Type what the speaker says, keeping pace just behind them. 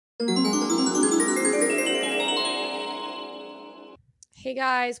Hey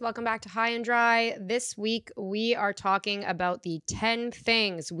guys, welcome back to High and Dry. This week we are talking about the 10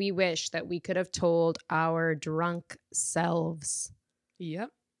 things we wish that we could have told our drunk selves.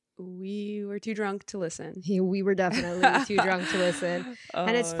 Yep. We were too drunk to listen. We were definitely too drunk to listen.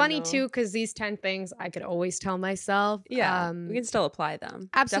 And it's funny no. too, because these 10 things I could always tell myself. Yeah, we can still apply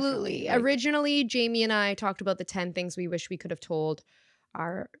them. Absolutely. Definitely. Originally, Jamie and I talked about the 10 things we wish we could have told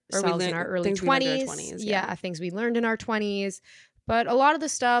ourselves in our early 20s. Yeah, things we learned in our 20s. But a lot of the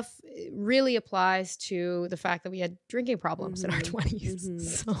stuff really applies to the fact that we had drinking problems in our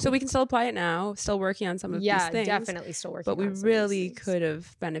 20s. So we can still apply it now, still working on some of these things. Yeah, definitely still working on some of these things. But we really could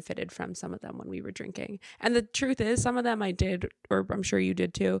have benefited from some of them when we were drinking. And the truth is, some of them I did, or I'm sure you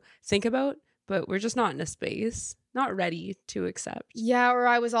did too, think about, but we're just not in a space, not ready to accept. Yeah, or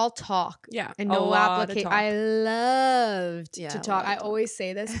I was all talk. Yeah. And no application. I loved to talk. I always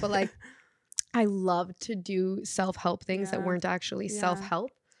say this, but like, I love to do self-help things that weren't actually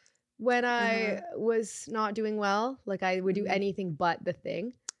self-help. When I was not doing well, like I would do anything but the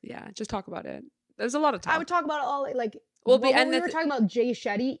thing. Yeah, just talk about it. There's a lot of talk. I would talk about it all like, when we were talking about Jay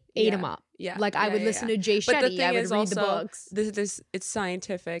Shetty, ate him up. Yeah. Like I would listen to Jay Shetty, I would read the books. It's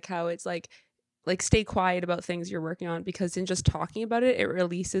scientific how it's like stay quiet about things you're working on, because in just talking about it, it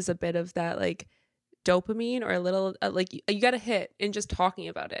releases a bit of that like dopamine, or a little like you got a hit in just talking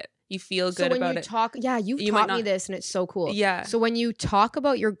about it. You feel good about it. You've taught me this and it's so cool. Yeah. So when you talk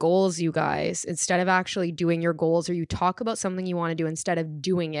about your goals, you guys, instead of actually doing your goals, or you talk about something you want to do instead of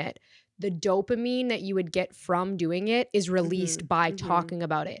doing it, the dopamine that you would get from doing it is released by talking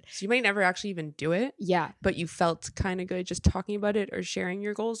about it. So you might never actually even do it. Yeah. But you felt kind of good just talking about it or sharing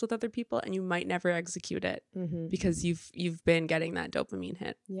your goals with other people, and you might never execute it because you've been getting that dopamine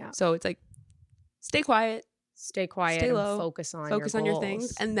hit. Yeah. So it's like, stay quiet. Stay quiet, stay low, and focus on your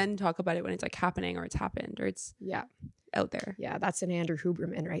things, and then talk about it when it's like happening, or it's happened, or it's out there. Yeah, that's an Andrew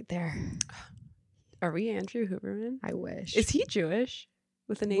Huberman right there. Are we Andrew Huberman? I wish. Is he Jewish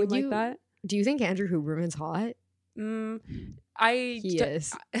with a name like that? Do you think Andrew Huberman's hot? He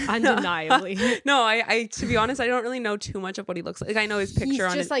is undeniably. No, I to be honest, I don't really know too much of what he looks like. I know his picture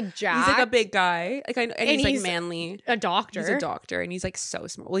on it. He's just like jacked. He's like a big guy. Like I know, and he's like manly. A doctor. He's a doctor, and he's like so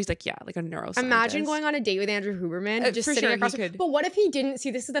smart. Well, he's like like a neuroscientist. Imagine going on a date with Andrew Huberman, just sitting across. But what if he didn't?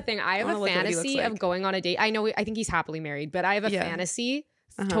 See, this is the thing. I have a fantasy of going on a date. I think he's happily married, but I have a fantasy.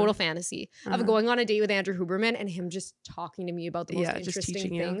 Total fantasy of going on a date with Andrew Huberman and him just talking to me about the most interesting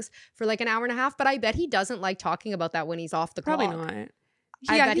things for like an hour and a half. But I bet he doesn't like talking about that when he's off the clock. Probably not.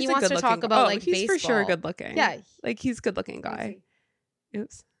 I bet he wants to talk about like he's baseball. For sure good looking. Yeah, like he's a good looking guy.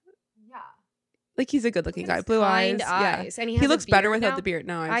 Oops. Yeah, like he's a good looking guy. Blue eyes. Yeah, and he looks better without the beard.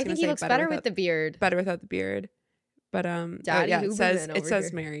 No, I think he looks better with the beard. Better without the beard. But Daddy it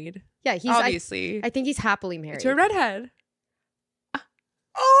says married. Yeah, he's obviously. I think he's happily married to a redhead.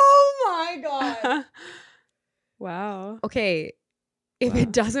 Oh my god! Wow. Okay, if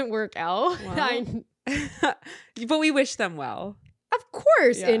it doesn't work out, but we wish them well. Of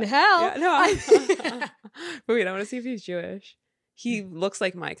course, in hell. Yeah, no. But wait, I want to see if he's Jewish. He looks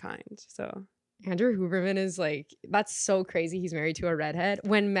like my kind. So Andrew Huberman is like, that's so crazy. He's married to a redhead.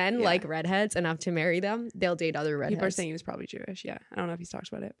 When men like redheads enough to marry them, they'll date other redheads. People are saying he was probably Jewish. Yeah, I don't know if he's talked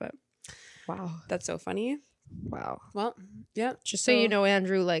about it, but wow, that's so funny. Wow. Well, yeah. Just so you know,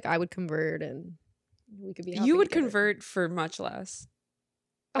 Andrew, like I would convert and we could be happy You would together. convert for much less.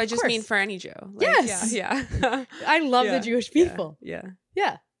 I just mean for any Jew. Like, yes. Yeah. I love the Jewish people. Yeah.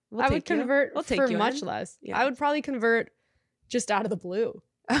 Yeah. I would convert for much less. Yeah. I would probably convert just out of the blue.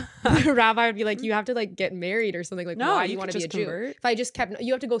 The rabbi would be like, you have to like get married or something. Like, no, why do you want to be a Jew? If I just kept,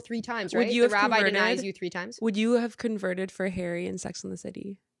 you have to go 3 times, right? The rabbi denies you 3 times. Would you have converted for Harry in Sex and the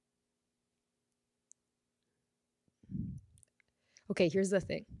City? Okay, here's the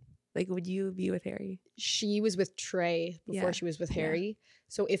thing. Like, would you be with Harry? She was with Trey before she was with Harry.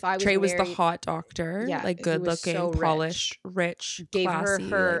 So if I was Trey was married, the hot doctor, like good looking, so polished, rich, gave classy,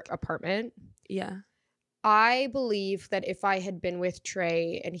 her apartment. Yeah. I believe that if I had been with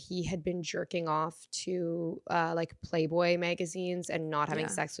Trey and he had been jerking off to like Playboy magazines and not having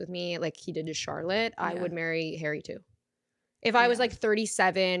sex with me like he did to Charlotte, I would marry Harry too. If I was like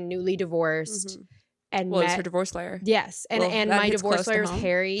 37, newly divorced, and it's her divorce lawyer. Yes, and my divorce lawyer was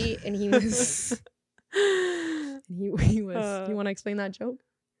Harry, and he was. he was. You want to explain that joke?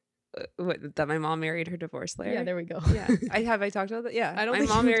 That my mom married her divorce lawyer. Yeah, there we go. Yeah, I talked about that. Yeah, I don't. My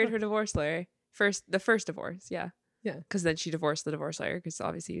mom married her divorce lawyer. The first divorce. Yeah. Yeah. Because then she divorced the divorce lawyer. Because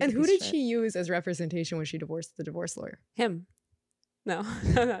obviously. And who did she use as representation when she divorced the divorce lawyer? Him. No,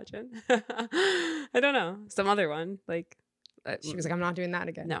 imagine. I don't know. Some other one, like She was like, I'm not doing that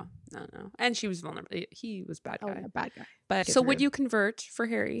again. No. And she was vulnerable. He was bad guy. Oh, yeah, bad guy. But so would you convert for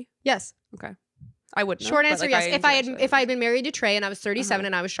Harry? Yes. Okay. I wouldn't. Short answer, yes. If I had been married to Trey and I was 37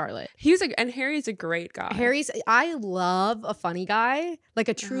 and I was Charlotte. And Harry's a great guy. I love a funny guy, like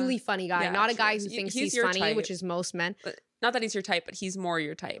a truly funny guy, not a guy who thinks he's funny, type. Which is most men. Not that he's your type, but he's more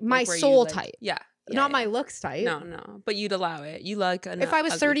your type. My soul type. Yeah. Not my looks type. No. But you'd allow it. You like if I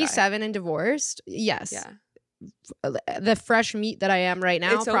was 37 and divorced, yes. Yeah. The fresh meat that I am right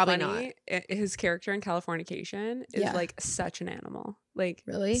now, so probably funny. Not. His character in Californication is like such an animal. Like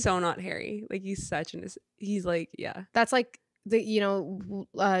really, so not Harry. Like he's like That's like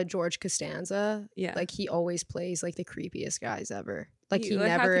the George Costanza. Yeah, like he always plays like the creepiest guys ever. Like he like,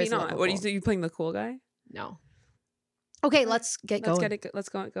 never is. Not? What are you playing the cool guy? No. Okay, let's get going. Let's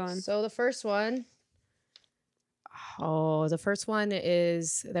go on. So the first one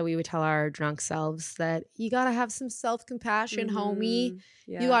is that we would tell our drunk selves that you gotta have some self-compassion, homie.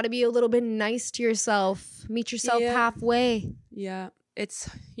 Yeah. You gotta be a little bit nice to yourself. Meet yourself halfway. Yeah. It's,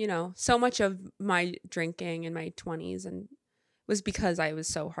 so much of my drinking in my 20s and was because I was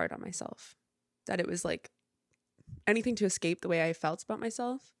so hard on myself that it was like anything to escape the way I felt about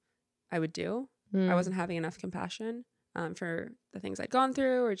myself, I would do. I wasn't having enough compassion for the things I'd gone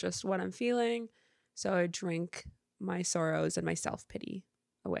through or just what I'm feeling. So I would drink my sorrows and my self-pity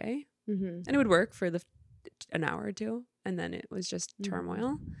away. And it would work for an hour or two. And then it was just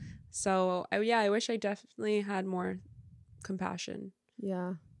turmoil. So I wish I definitely had more compassion.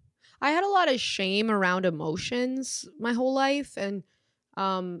 Yeah. I had a lot of shame around emotions my whole life. And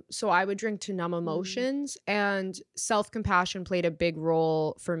so I would drink to numb emotions, and self-compassion played a big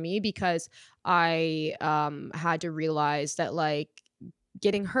role for me because I had to realize that like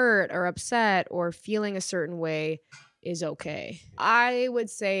getting hurt or upset or feeling a certain way is okay. I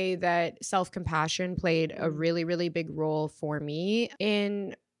would say that self-compassion played a really, really big role for me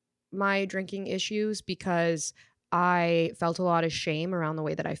in my drinking issues because I felt a lot of shame around the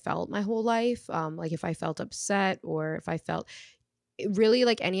way that I felt my whole life. Like if I felt upset or if I felt really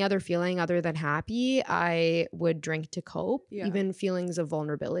like any other feeling other than happy, I would drink to cope. Even feelings of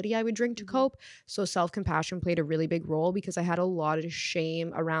vulnerability, I would drink to cope. So self-compassion played a really big role because I had a lot of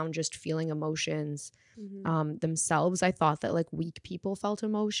shame around just feeling emotions themselves. I thought that like weak people felt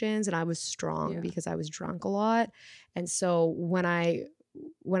emotions and I was strong because I was drunk a lot. And so when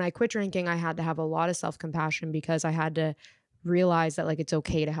I quit drinking, I had to have a lot of self-compassion because I had to realize that like it's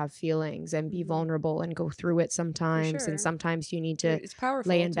okay to have feelings and be vulnerable and go through it sometimes. And sometimes you need to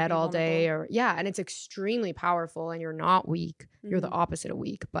lay in bed all day and it's extremely powerful and you're not weak. You're the opposite of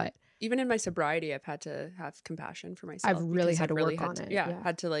weak. But even in my sobriety, I've had to have compassion for myself. I've really had to work on it.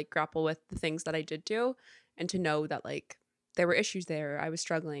 Had to like grapple with the things that I did do and to know that like there were issues there. I was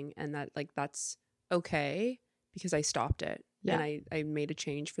struggling and that like that's okay because I stopped it. And I made a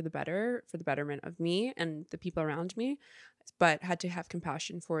change for the betterment of me and the people around me, but had to have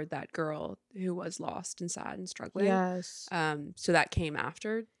compassion for that girl who was lost and sad and struggling. Yes. So that came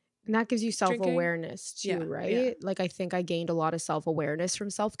after. And that gives you self-awareness too, right? Yeah. Like I think I gained a lot of self-awareness from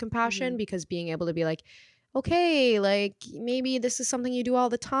self-compassion because being able to be like, okay, like maybe this is something you do all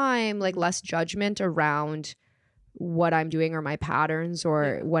the time, like less judgment around what I'm doing or my patterns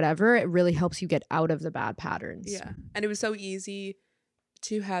or whatever, it really helps you get out of the bad patterns. Yeah. And it was so easy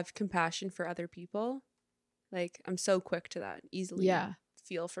to have compassion for other people. Like I'm so quick to that, easily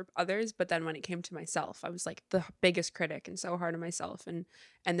feel for others. But then when it came to myself, I was like the biggest critic and so hard on myself. And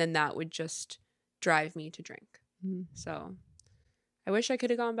then that would just drive me to drink. So I wish I could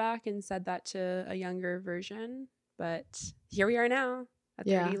have gone back and said that to a younger version. But here we are now at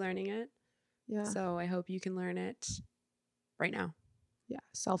 30 learning it. Yeah. So I hope you can learn it right now. Yeah.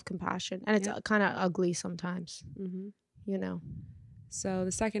 Self-compassion. And it's kind of ugly sometimes, So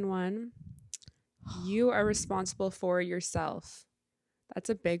the second one, you are responsible for yourself. That's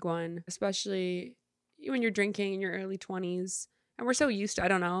a big one, especially when you're drinking in your early 20s. And we're so used to, I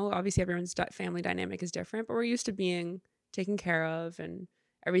don't know, obviously everyone's family dynamic is different, but we're used to being taken care of and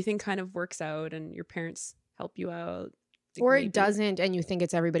everything kind of works out and your parents help you out. Or it doesn't, and you think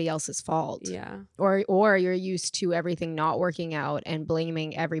it's everybody else's fault. Yeah. Or you're used to everything not working out and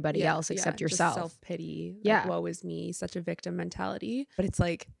blaming everybody else except yourself. Self-pity. Like, woe is me, such a victim mentality. But it's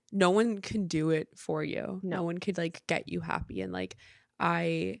like no one can do it for you. No one could like get you happy. And like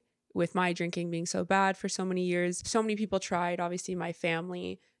with my drinking being so bad for so many years, so many people tried, obviously my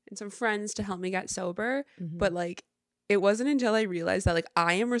family and some friends to help me get sober. But like it wasn't until I realized that like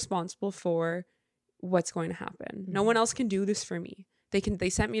I am responsible for what's going to happen. No one else can do this for me.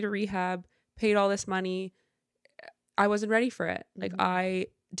 They sent me to rehab, paid all this money. I wasn't ready for it. Like I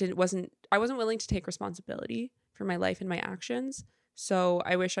wasn't willing to take responsibility for my life and my actions. So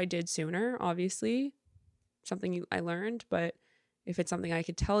I wish I did sooner, obviously. Something I learned, but if it's something I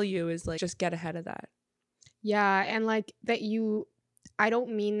could tell you is like, just get ahead of that. Yeah. And like that I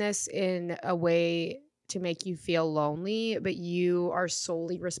don't mean this in a way to make you feel lonely, but you are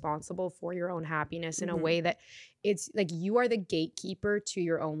solely responsible for your own happiness in a way that it's like you are the gatekeeper to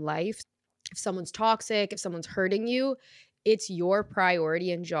your own life. If someone's toxic, if someone's hurting you, it's your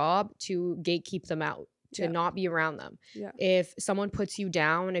priority and job to gatekeep them out, to not be around them. Yeah. If someone puts you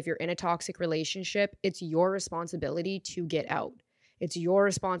down, if you're in a toxic relationship, it's your responsibility to get out. It's your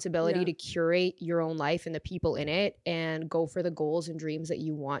responsibility to curate your own life and the people in it and go for the goals and dreams that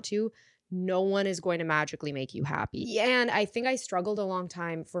you want to. No one is going to magically make you happy. And I think I struggled a long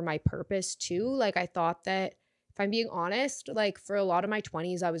time for my purpose too. Like I thought that, if I'm being honest, like for a lot of my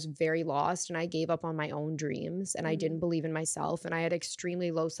 20s, I was very lost and I gave up on my own dreams and I didn't believe in myself and I had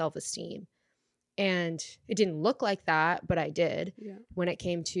extremely low self-esteem. And it didn't look like that, but I did. Yeah. When it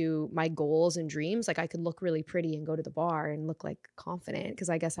came to my goals and dreams, like I could look really pretty and go to the bar and look like confident because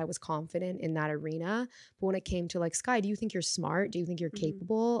I guess I was confident in that arena. But when it came to like, Skye, do you think you're smart? Do you think you're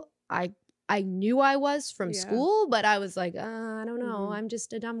capable? I knew I was from school, but I was like, I don't know. I'm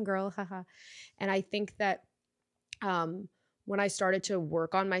just a dumb girl. Haha. And I think that when I started to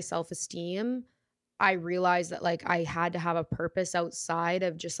work on my self-esteem, I realized that like I had to have a purpose outside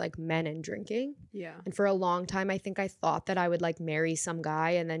of just like men and drinking. Yeah. And for a long time, I think I thought that I would like marry some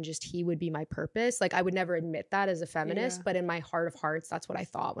guy and then just he would be my purpose. Like I would never admit that as a feminist, but in my heart of hearts, that's what I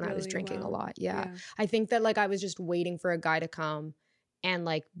thought when I was drinking a lot. Yeah. I think that like I was just waiting for a guy to come and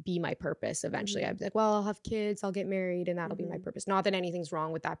like be my purpose. Eventually I'd be like, well, I'll have kids, I'll get married, and that'll be my purpose. Not that anything's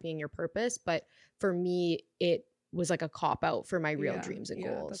wrong with that being your purpose, but for me, it was like a cop out for my real dreams and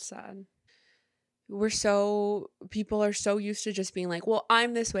goals. That's sad. People are so used to just being like, well,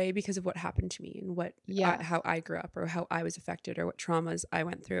 I'm this way because of what happened to me and how I grew up or how I was affected or what traumas I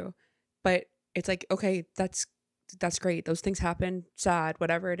went through. But it's like, okay, that's great. Those things happen, sad,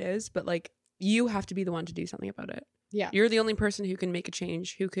 whatever it is. But like, you have to be the one to do something about it. Yeah. You're the only person who can make a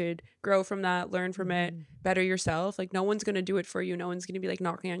change, who could grow from that, learn from it, better yourself. Like no one's going to do it for you. No one's going to be like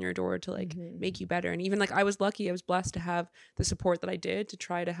knocking on your door to like make you better. And even like I was lucky, I was blessed to have the support that I did to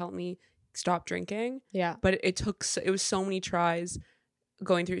try to help me stop drinking. Yeah. But it was so many tries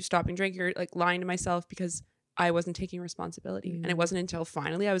going through stopping drinking or like lying to myself because I wasn't taking responsibility. And it wasn't until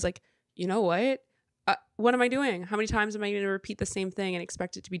finally I was like, you know what am I doing? How many times am I going to repeat the same thing and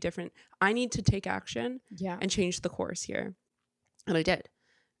expect it to be different? I need to take action and change the course here. And I did.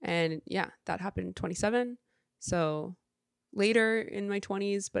 And yeah, that happened in 27. So later in my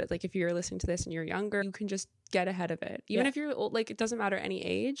 20s, but like if you're listening to this and you're younger, you can just get ahead of it. Even if you're old, like it doesn't matter any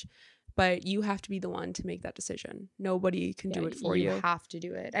age, but you have to be the one to make that decision. Nobody can do it for you. You have to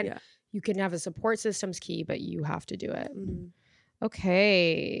do it. And you can have a support system's key, but you have to do it.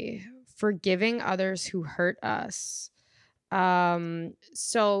 Okay. Forgiving others who hurt us.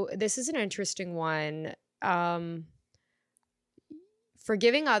 So this is an interesting one.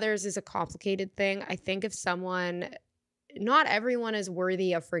 Forgiving others is a complicated thing. I think if not everyone is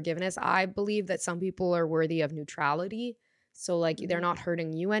worthy of forgiveness. I believe that some people are worthy of neutrality. So like they're not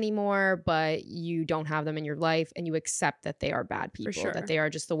hurting you anymore, but you don't have them in your life and you accept that they are bad people, that they are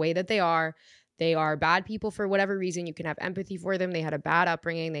just the way that they are. They are bad people for whatever reason. You can have empathy for them. They had a bad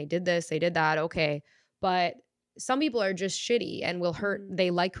upbringing. They did this, they did that. Okay. But some people are just shitty and will hurt. They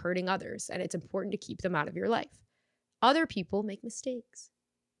like hurting others, and it's important to keep them out of your life. Other people make mistakes.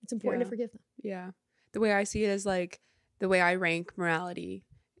 It's important to forgive them. Yeah. The way I see it is like the way I rank morality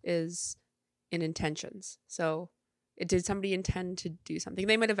is in intentions. So did somebody intend to do something?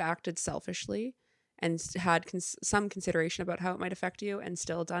 They might have acted selfishly and had some consideration about how it might affect you and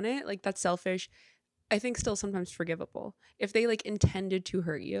still done it. Like that's selfish. I think still sometimes forgivable. If they like intended to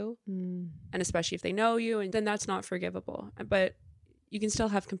hurt you and especially if they know you, and then that's not forgivable. But you can still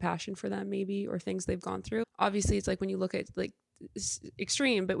have compassion for them maybe, or things they've gone through. Obviously it's like when you look at like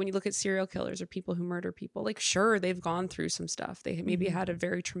extreme, but when you look at serial killers or people who murder people, like sure, they've gone through some stuff. They maybe had a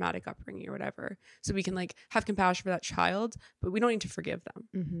very traumatic upbringing or whatever. So we can like have compassion for that child, but we don't need to forgive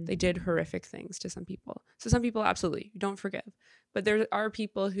them. They did horrific things to some people. So some people absolutely you don't forgive. But there are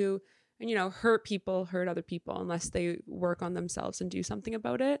people who, hurt other people unless they work on themselves and do something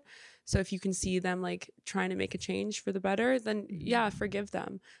about it. So if you can see them like trying to make a change for the better, then yeah, forgive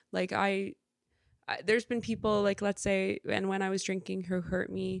them. Like there's been people like, let's say, and when I was drinking who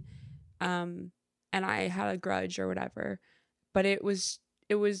hurt me, and I had a grudge or whatever, but it was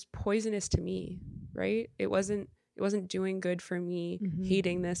poisonous to me, right? It wasn't It wasn't doing good for me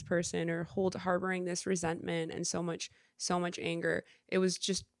hating this person or harboring this resentment and so much anger. It was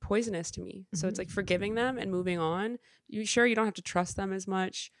just poisonous to me. So it's like forgiving them and moving on. You don't have to trust them as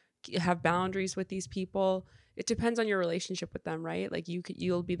much, have boundaries with these people. It depends on your relationship with them, right? Like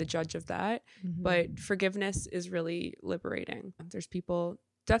you'll be the judge of that. But forgiveness is really liberating. There's people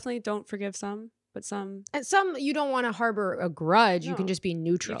definitely don't forgive some, but some you don't want to harbor a grudge. No. You can just be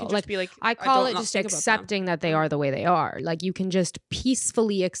neutral. You can just be like, I call it just accepting that they are the way they are. Like you can just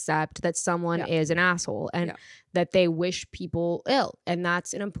peacefully accept that someone is an asshole and that they wish people ill. And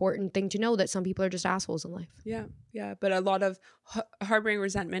that's an important thing to know, that some people are just assholes in life. Yeah. Yeah. But a lot of harboring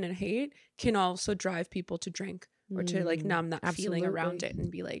resentment and hate can also drive people to drink or to like numb that feeling around it and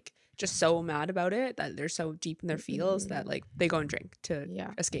be like just so mad about it that they're so deep in their feels that like they go and drink to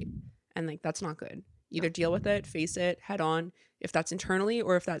escape. And like, that's not good. Either deal with it, face it head on, if that's internally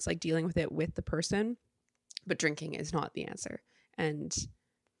or if that's like dealing with it with the person. But drinking is not the answer. And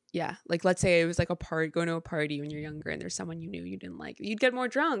yeah, like let's say it was like going to a party when you're younger and there's someone you knew you didn't like. You'd get more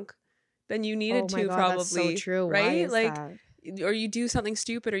drunk than you needed to, God, probably. That's so true. Right? Like, that? Or you do something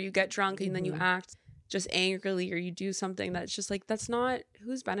stupid or you get drunk and then you act just angrily or you do something that's just like, that's not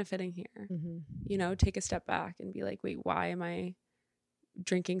who's benefiting here. You know, take a step back and be like, wait, why am I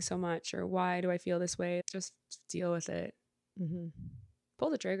drinking so much, or why do I feel this way? Just deal with it. Pull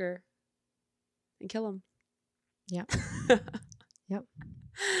the trigger and kill him. Yep.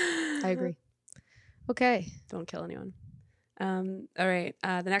 I agree. Okay, don't kill anyone. All right,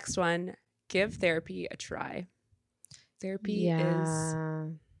 the next one, give therapy a try. Therapy is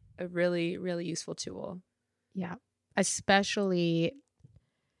a really, really useful tool. Yeah, especially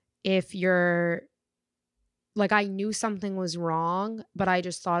if you're like, I knew something was wrong, but I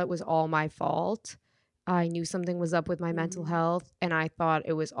just thought it was all my fault. I knew something was up with my mental health, and I thought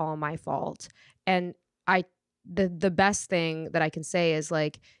it was all my fault. And the best thing that I can say is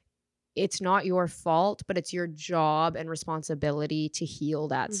like, it's not your fault, but it's your job and responsibility to heal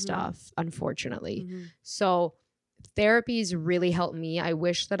that stuff, unfortunately. So therapy's really helped me. I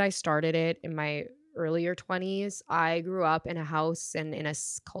wish that I started it in my earlier 20s. I grew up in a house and in a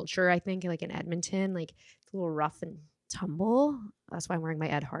culture, I think, like in Edmonton, like it's a little rough and tumble. That's why I'm wearing my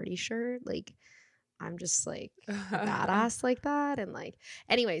Ed Hardy shirt. Like I'm just like badass like that. And like,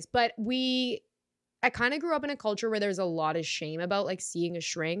 anyways, but I kind of grew up in a culture where there's a lot of shame about like seeing a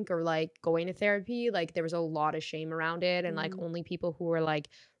shrink or like going to therapy. Like there was a lot of shame around it. And like only people who were like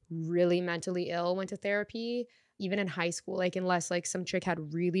really mentally ill went to therapy. Even in high school, like unless like some chick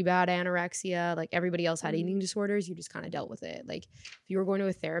had really bad anorexia, like everybody else had eating disorders, you just kind of dealt with it. Like if you were going to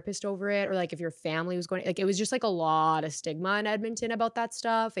a therapist over it, or like if your family was going, like it was just like a lot of stigma in Edmonton about that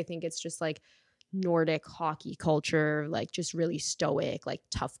stuff. I think it's just like Nordic hockey culture, like just really stoic, like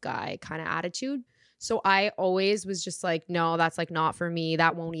tough guy kind of attitude. So I always was just like, no, that's like not for me.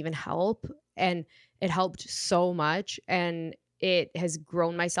 That won't even help. And it helped so much. And it has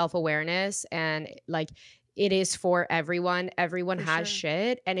grown my self-awareness, and like, it is for everyone. Everyone has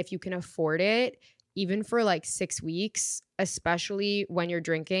shit. And if you can afford it, even for like 6 weeks, especially when you're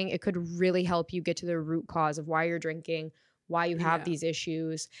drinking, it could really help you get to the root cause of why you're drinking, why you have these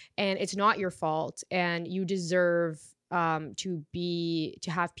issues. And it's not your fault. And you deserve to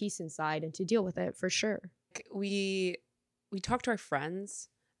have peace inside and to deal with it for sure. We talk to our friends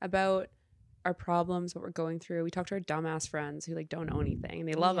about our problems, what we're going through. We talk to our dumbass friends who like don't know anything.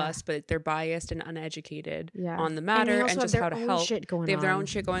 They love us, but they're biased and uneducated on the matter and just how to help. They have their own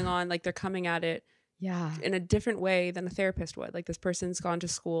shit going on. Like they're coming at it in a different way than a therapist would. Like this person's gone to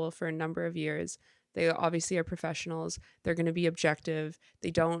school for a number of years. They obviously are professionals. They're going to be objective.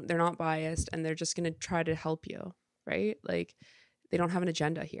 They're not biased, and they're just going to try to help you, right? Like they don't have an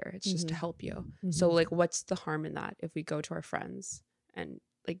agenda here. It's just to help you. So like, what's the harm in that if we go to our friends and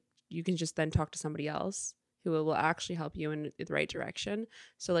like, you can just then talk to somebody else who will actually help you in the right direction.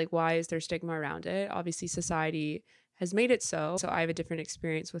 So like, why is there stigma around it? Obviously society has made it so I have a different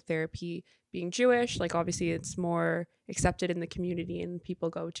experience with therapy being Jewish. Like obviously it's more accepted in the community and people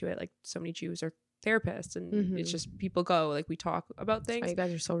go to it. Like so many Jews are therapists, and it's just people go, like we talk about things. That's why you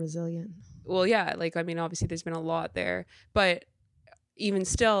guys are so resilient. Well, yeah, like I mean obviously there's been a lot there, but even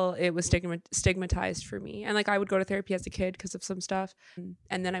still it was stigmatized for me. And like I would go to therapy as a kid because of some stuff,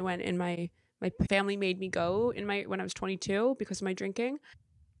 and then I went in my family made me go when I was 22 because of my drinking,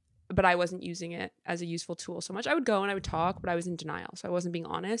 but I wasn't using it as a useful tool so much. I would go and I would talk, but I was in denial, so I wasn't being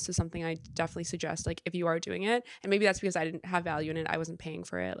honest. So something I definitely suggest, like if you are doing it, and maybe that's because I didn't have value in it, I wasn't paying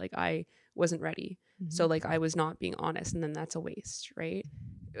for it, like I wasn't ready, so like I was not being honest, and then that's a waste, right?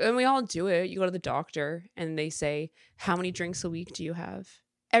 And we all do it. You go to the doctor and they say, how many drinks a week do you have?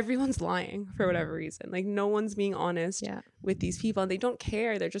 everyone's lying for whatever reason. Like no one's being honest with these people, and they don't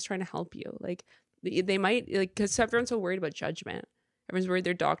care. They're just trying to help you. Like they might, like, because everyone's so worried about judgment. Everyone's worried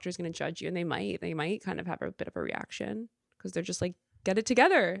their doctor's going to judge you, and they might kind of have a bit of a reaction because they're just like, get it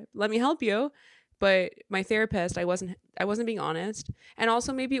together, let me help you. But my therapist, I wasn't being honest. And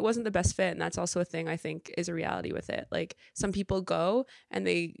also maybe it wasn't the best fit. And that's also a thing I think is a reality with it. Like some people go and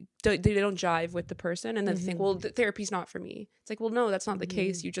they don't jive with the person, and then think, well, the therapy's not for me. It's like, well, no, that's not the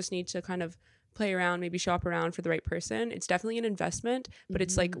case. You just need to kind of play around, maybe shop around for the right person. It's definitely an investment, but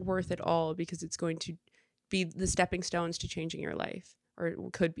it's like worth it all because it's going to be the stepping stones to changing your life. Or it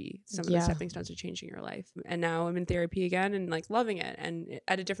could be some of the stepping stones to changing your life. And now I'm in therapy again and like loving it and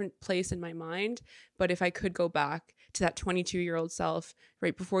at a different place in my mind. But if I could go back to that 22-year-old self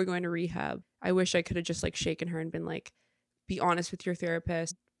right before going to rehab, I wish I could have just like shaken her and been like, be honest with your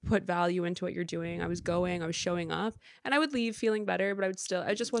therapist, put value into what you're doing. I was showing up, and I would leave feeling better, but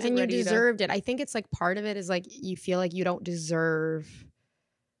I just wasn't ready. And you deserved it. I think it's like part of it is like you feel like you don't deserve.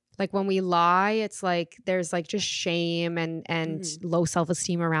 Like when we lie, it's like there's like just shame and low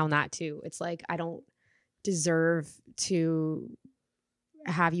self-esteem around that too. It's like I don't deserve to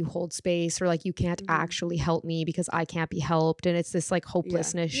have you hold space, or like you can't actually help me because I can't be helped. And it's this like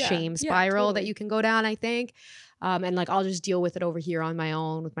hopelessness, shame spiral that you can go down, I think. And like I'll just deal with it over here on my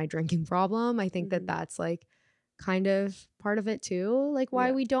own with my drinking problem. I think that that's like kind of part of it too, like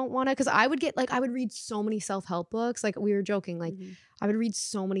why we don't want to, because I would read so many self-help books, like we were joking, like I would read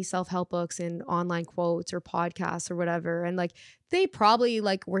so many self-help books and online quotes or podcasts or whatever, and like they probably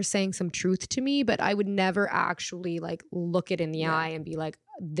like were saying some truth to me, but I would never actually like look it in the eye and be like,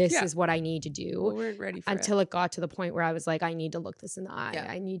 this is what I need to do. Well, we weren't ready for until it got to the point where I was like, I need to look this in the eye.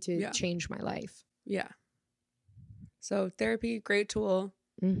 I need to change my life. So therapy, great tool.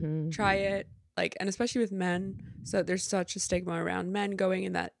 Try it. Like, and especially with men, so there's such a stigma around men going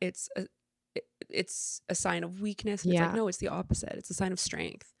in that it's a sign of weakness. And it's like, no, it's the opposite. It's a sign of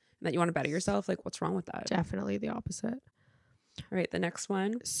strength, and that you want to better yourself. Like, what's wrong with that? Definitely the opposite. All right, the next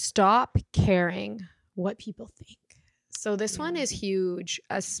one. Stop caring what people think. So this one is huge,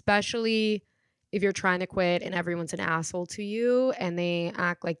 especially if you're trying to quit and everyone's an asshole to you and they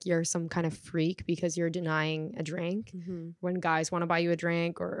act like you're some kind of freak because you're denying a drink. When guys want to buy you a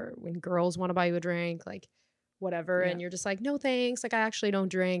drink, or when girls want to buy you a drink, like whatever, and you're just like, no thanks, like I actually don't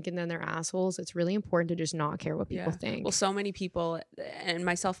drink, and then they're assholes. It's really important to just not care what people think. Well, so many people, and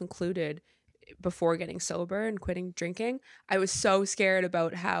myself included, before getting sober and quitting drinking, I was so scared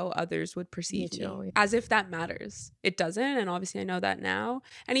about how others would perceive me, as if that matters. It doesn't. And obviously I know that now.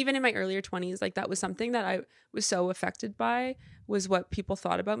 And even in my earlier 20s, like that was something that I was so affected by, was what people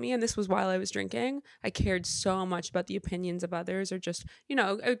thought about me. And this was while I was drinking. I cared so much about the opinions of others, or just, you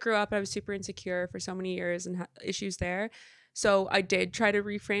know, I grew up, I was super insecure for so many years and issues there. So I did try to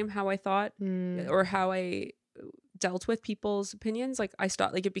reframe how I thought or how I dealt with people's opinions. Like I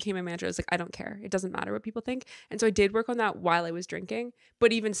stopped, like it became a mantra. I was like, I don't care. It doesn't matter what people think. And so I did work on that while I was drinking.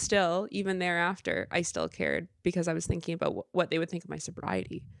 But even still, even thereafter, I still cared because I was thinking about what they would think of my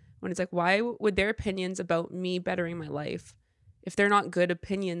sobriety. When it's like, why would their opinions about me bettering my life, if they're not good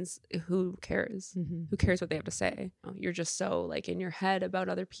opinions, who cares? Who cares what they have to say? You're just so like in your head about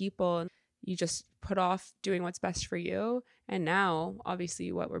other people, and you just put off doing what's best for you. And now,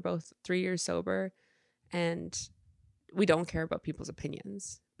 obviously, we're both 3 years sober, and we don't care about people's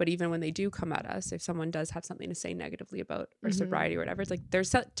opinions. But even when they do come at us, if someone does have something to say negatively about our sobriety or whatever, it's like they're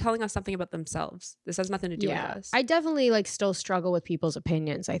telling us something about themselves. This has nothing to do with us. I definitely like still struggle with people's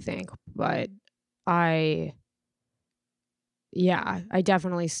opinions, I think. But I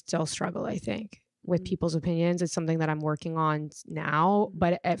definitely still struggle, I think, with people's opinions. It's something that I'm working on now.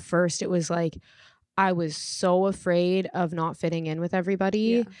 But at first it was like, I was so afraid of not fitting in with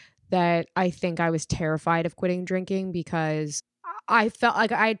everybody that I think I was terrified of quitting drinking, because I felt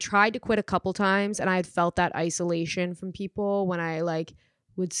like I had tried to quit a couple times and I had felt that isolation from people when I like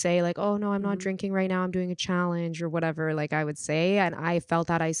would say like, oh no, I'm not drinking right now, I'm doing a challenge or whatever, like I would say, and I felt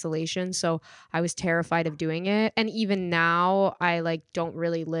that isolation. So I was terrified of doing it. And even now I like don't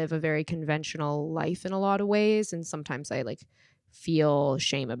really live a very conventional life in a lot of ways. And sometimes I like feel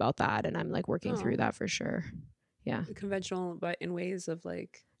shame about that. And I'm like working through that for sure. Yeah. Conventional, but in ways of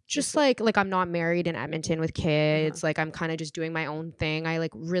like, just like I'm not married in Edmonton with kids. Like I'm kind of just doing my own thing. I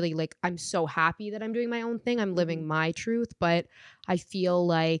like really like, I'm so happy that I'm doing my own thing. I'm living my truth, but I feel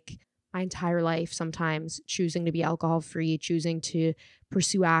like my entire life sometimes choosing to be alcohol free, choosing to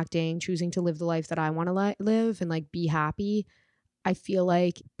pursue acting, choosing to live the life that I want to live and like be happy, I feel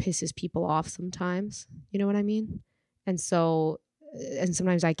like pisses people off sometimes. You know what I mean? And so, and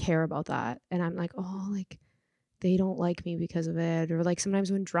sometimes I care about that, and I'm like, oh, like, they don't like me because of it. Or like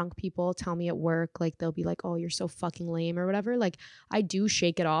sometimes when drunk people tell me at work, like they'll be like, oh, you're so fucking lame or whatever. Like I do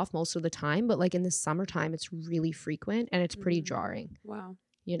shake it off most of the time, but like in the summertime, it's really frequent and it's pretty jarring. Wow.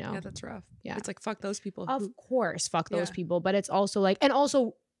 You know? Yeah, that's rough. Yeah. It's like, fuck those people. Of course, fuck those people. But it's also like, and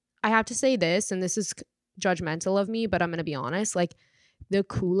also I have to say this, and this is judgmental of me, but I'm going to be honest, like the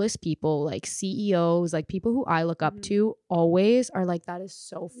coolest people, like CEOs, like people who I look up to always are like, that is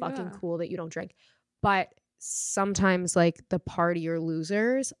so fucking cool that you don't drink. But sometimes like the partier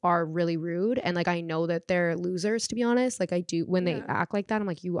losers are really rude, and like I know that they're losers, to be honest. Like I do, when they act like that, I'm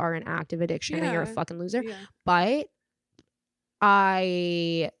like, you are an active addiction and you're a fucking loser. But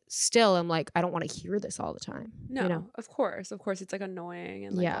I still am like, I don't want to hear this all the time. No, you know? Of course it's like annoying,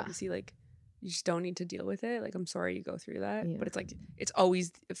 and like obviously like you just don't need to deal with it. Like I'm sorry you go through that, but it's like it's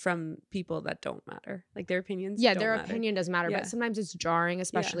always from people that don't matter. Like their opinions don't their matter. Opinion does matter, but sometimes it's jarring,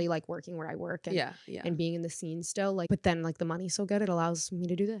 especially like working where I work and and being in the scene still. Like, but then like the money's so good, it allows me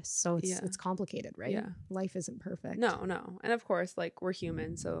to do this. So it's complicated, right? Yeah, life isn't perfect. No, and of course like we're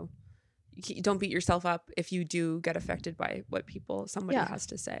human, so you don't beat yourself up if you do get affected by what somebody has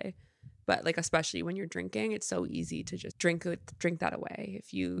to say. But like especially when you're drinking, it's so easy to just drink that away.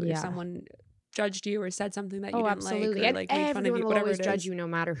 If someone judged you or said something that you didn't like, or and like made fun of you, whatever always judge you no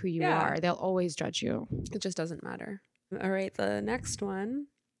matter who you are. They'll always judge you. It just doesn't matter. All right, the next one.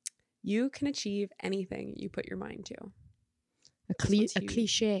 You can achieve anything you put your mind to. A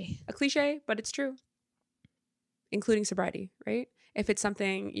cliche. A cliche, but it's true. Including sobriety, right? If it's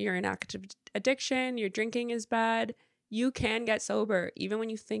something you're in active addiction, your drinking is bad, you can get sober even when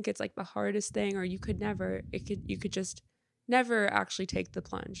you think it's like the hardest thing, or you could just never actually take the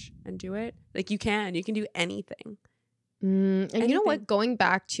plunge and do it. Like you can do anything. And you know what, going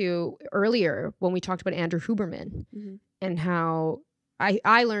back to earlier when we talked about Andrew Huberman and how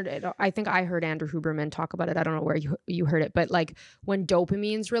I learned it. I think I heard Andrew Huberman talk about it. I don't know where you heard it, but like when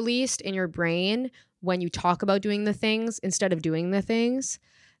dopamine's released in your brain, when you talk about doing the things instead of doing the things,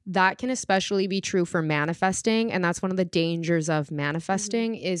 that can especially be true for manifesting. And that's one of the dangers of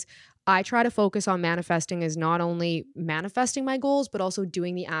manifesting is I try to focus on manifesting as not only manifesting my goals, but also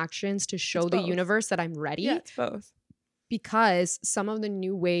doing the actions to show the universe that I'm ready. Yeah, it's both. Because some of the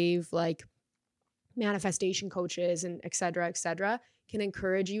new wave, like manifestation coaches and et cetera, can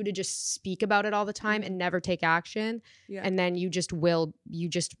encourage you to just speak about it all the time and never take action. Yeah. And then you just will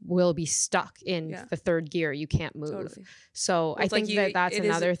be stuck in the third gear. You can't move. Totally. So I think that's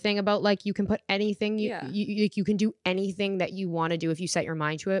another thing about like you can put anything you can do anything that you want to do if you set your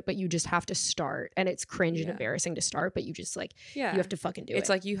mind to it, but you just have to start. And it's cringe and embarrassing to start, but you just like you have to fucking do it. It's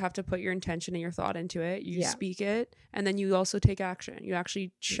like you have to put your intention and your thought into it. You speak it, and then you also take action. You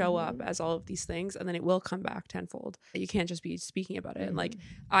actually show up as all of these things, and then it will come back tenfold. You can't just be speaking about it. And like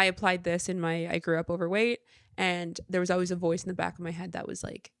I applied this I grew up overweight, and there was always a voice in the back of my head that was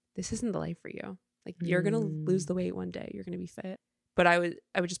like, this isn't the life for you. Like you're going to lose the weight one day. You're going to be fit. But I would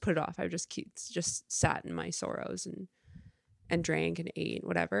just put it off. I would just sat in my sorrows and drank and ate and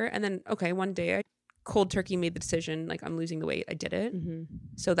whatever. And then, one day I cold turkey made the decision, like I'm losing the weight. I did it.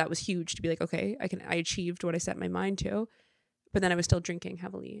 So that was huge to be like, okay, I achieved what I set my mind to. But then I was still drinking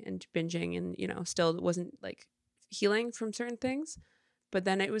heavily and binging, and, still wasn't like healing from certain things. But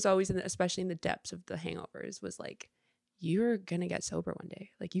then it was always, especially in the depths of the hangovers, was like, you're going to get sober one day.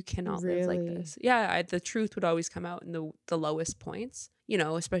 Like, you cannot live like this. Yeah, the truth would always come out in the lowest points,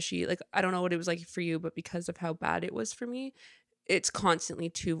 especially, like, I don't know what it was like for you, but because of how bad it was for me, it's constantly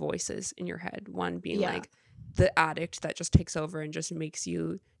two voices in your head. One being like the addict that just takes over and just makes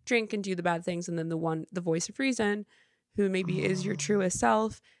you drink and do the bad things. And then the voice of reason, who maybe is your truest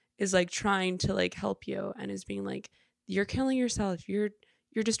self, is like trying to like help you and is being like, you're killing yourself. You're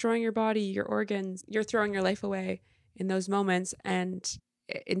destroying your body, your organs. You're throwing your life away in those moments. And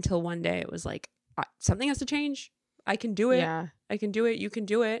until one day it was like, something has to change. I can do it. Yeah. I can do it. You can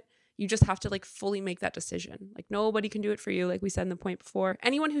do it. You just have to like fully make that decision. Like nobody can do it for you. Like we said in the point before,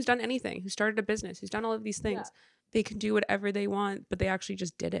 anyone who's done anything, who started a business, who's done all of these things, they can do whatever they want, but they actually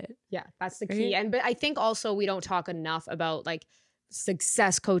just did it. Yeah, that's the key. But I think also we don't talk enough about like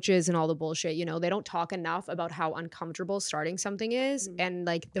success coaches and all the bullshit, they don't talk enough about how uncomfortable starting something is. And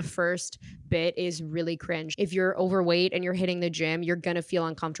like the first bit is really cringe. If you're overweight and you're hitting the gym, you're gonna feel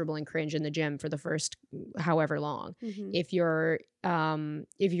uncomfortable and cringe in the gym for the first however long. If you're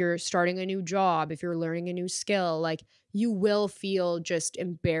starting a new job, if you're learning a new skill, like you will feel just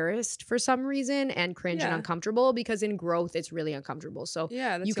embarrassed for some reason and cringe and uncomfortable, because in growth it's really uncomfortable. So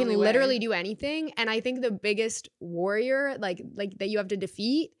you can literally do anything. And I think the biggest warrior like that you have to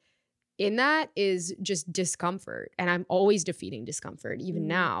defeat in that is just discomfort. And I'm always defeating discomfort, even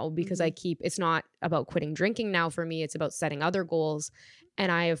now, because it's not about quitting drinking now for me. It's about setting other goals.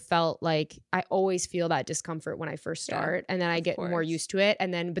 And I have felt like I always feel that discomfort when I first start. And then I get more used to it.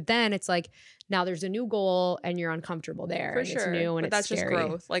 But then it's like, now there's a new goal and you're uncomfortable there. For sure. It's new and but it's that's scary. Just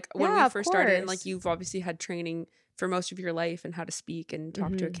growth. Like when we first started, and like you've obviously had training for most of your life and how to speak and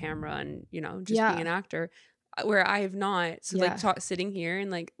talk to a camera and, you know, just being an actor. Where I have not. So like sitting here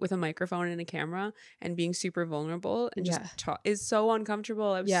and like with a microphone and a camera and being super vulnerable and just is so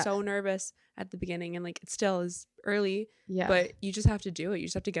uncomfortable. I was so nervous at the beginning, and like it still is early, but you just have to do it. You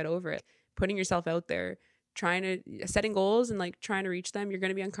just have to get over it. Putting yourself out there, setting goals and like trying to reach them. You're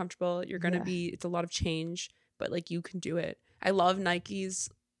going to be uncomfortable. You're going to it's a lot of change, but like you can do it. I love Nike's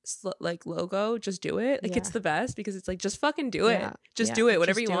like logo. Just do it. Like it's the best, because it's like, just fucking do it. Just do it.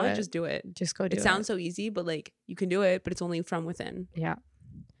 Whatever you want, just do it. Just go do it. It sounds so easy, but like you can do it, but it's only from within. Yeah.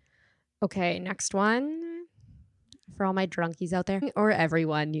 Okay, next one. For all my drunkies out there, or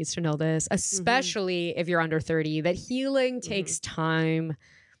everyone needs to know this, especially if you're under 30, that healing takes time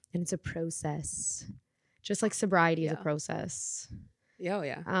and it's a process. Just like sobriety is a process. Oh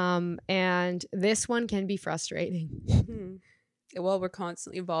yeah. And this one can be frustrating. Well, we're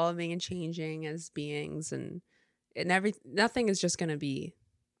constantly evolving and changing as beings, and nothing is just going to be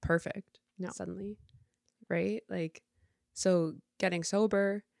perfect suddenly, right? Like, so getting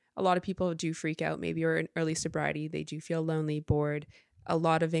sober, a lot of people do freak out, maybe, or in early sobriety, they do feel lonely, bored. A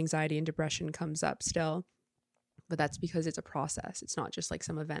lot of anxiety and depression comes up still, but that's because it's a process. It's not just like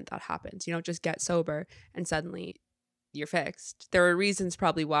some event that happens. You don't just get sober and suddenly you're fixed. There are reasons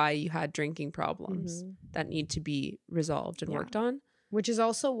probably why you had drinking problems that need to be resolved and worked on. Which is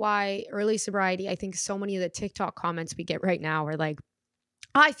also why early sobriety, I think so many of the TikTok comments we get right now are like,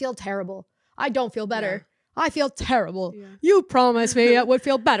 I feel terrible. I don't feel better. I feel terrible. You promised me it would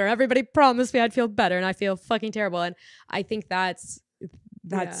feel better. Everybody promised me I'd feel better, and I feel fucking terrible. And I think that's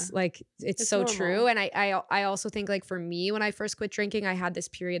like, it's so normal. True. And I also think, like, for me, when I first quit drinking, I had this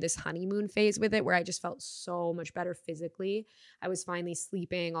period, this honeymoon phase with it, where I just felt so much better physically. I was finally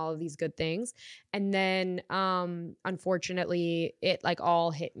sleeping, all of these good things. And then unfortunately it like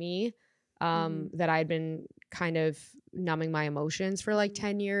all hit me that I'd been kind of numbing my emotions for like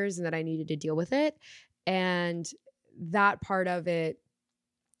 10 years and that I needed to deal with it. And that part of it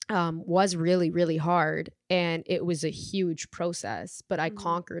was really, really hard. And it was a huge process, but I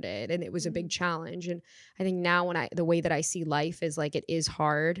conquered it, and it was a big challenge. And I think now the way that I see life is like, it is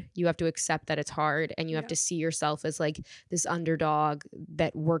hard. You have to accept that it's hard, and you have to see yourself as like this underdog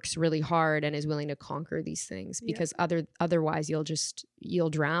that works really hard and is willing to conquer these things, because otherwise you'll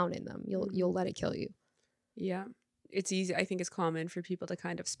drown in them. You'll let it kill you. Yeah. It's easy. I think it's common for people to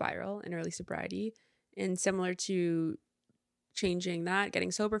kind of spiral in early sobriety, and similar to changing that, getting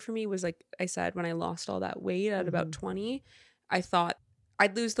sober for me was, like I said, when I lost all that weight at about 20, I thought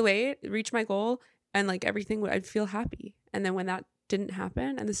I'd lose the weight, reach my goal, and like everything I'd feel happy. And then when that didn't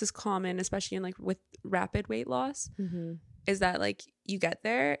happen, and this is common, especially in like with rapid weight loss, is that like you get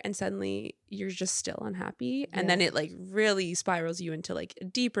there and suddenly you're just still unhappy, and then it like really spirals you into like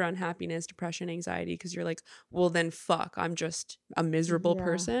deeper unhappiness, depression, anxiety, because you're like, well then fuck, I'm just a miserable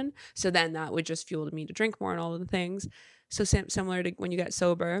person. So then that would just fuel me to drink more and all of the things. So similar to when you get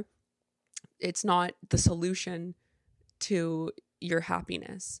sober, it's not the solution to your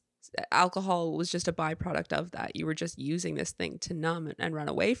happiness. Alcohol was just a byproduct of that. You were just using this thing to numb and run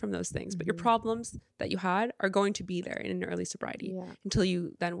away from those things. But your problems that you had are going to be there in early sobriety until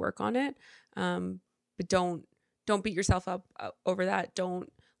you then work on it. But don't beat yourself up over that.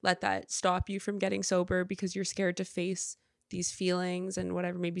 Don't let that stop you from getting sober because you're scared to face these feelings and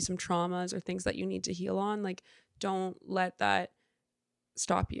whatever, maybe some traumas or things that you need to heal on. Like, don't let that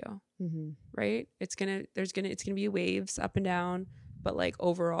stop you. Right? It's gonna be waves up and down, but like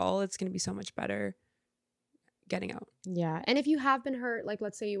overall it's gonna be so much better getting out. Yeah. And if you have been hurt, like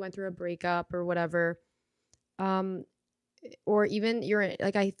let's say you went through a breakup or whatever, or even you're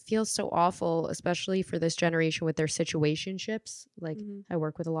like, I feel so awful, especially for this generation with their situationships. Like I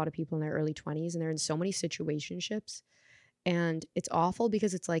work with a lot of people in their early 20s, and they're in so many situationships, and it's awful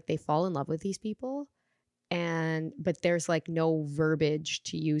because it's like they fall in love with these people, but there's like no verbiage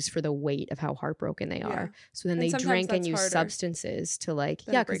to use for the weight of how heartbroken they are. So then they drink and use substances to like,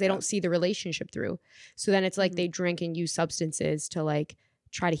 because they don't see the relationship through. So then it's like they drink and use substances to like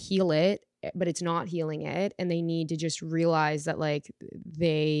try to heal it, but it's not healing it. And they need to just realize that like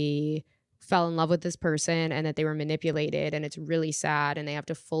they fell in love with this person and that they were manipulated, and it's really sad, and they have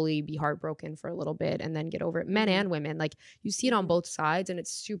to fully be heartbroken for a little bit and then get over it. Men and women, like you see it on both sides, and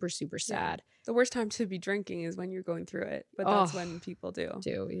it's super, super sad. The worst time to be drinking is when you're going through it, but that's when people do.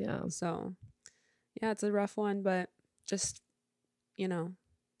 Yeah. So, yeah, it's a rough one, but just, you know,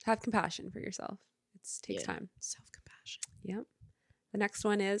 have compassion for yourself. It takes time. Self-compassion. Yep. The next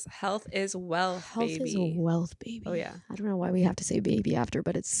one is health is wealth, baby. Health is wealth, baby. Oh, yeah. I don't know why we have to say baby after,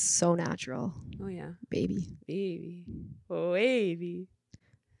 but it's so natural. Oh, yeah. Baby. Baby. Wavy.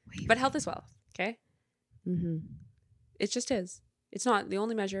 But health is wealth, okay? Mm-hmm. It just is. It's not the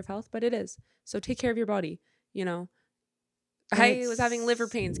only measure of health, but it is. So take care of your body, you know. I was having liver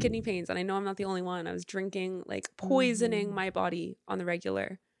pains, kidney pains, and I know I'm not the only one. I was drinking, like poisoning my body on the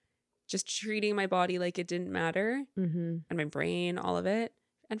regular. Just treating my body like it didn't matter. And my brain, all of it.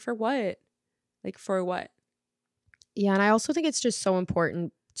 And for what? Like, for what? Yeah, and I also think it's just so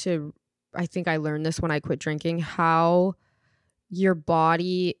important I think I learned this when I quit drinking, how your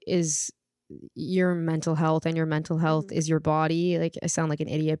body is your mental health and your mental health is your body. Like, I sound like an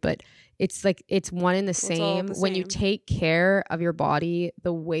idiot, but it's like it's one and the same. When you take care of your body,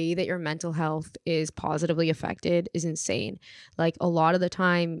 the way that your mental health is positively affected is insane. Like, a lot of the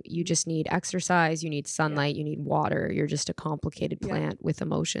time you just need exercise, you need sunlight, you need water. You're just a complicated plant with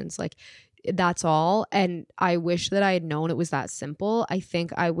emotions. Like, that's all. And I wish that I had known it was that simple. I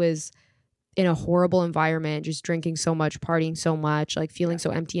think I was in a horrible environment, just drinking so much, partying so much, like feeling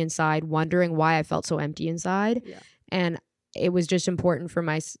so empty inside, wondering why I felt so empty inside. And it was just important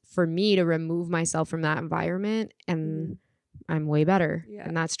for me to remove myself from that environment, and I'm way better.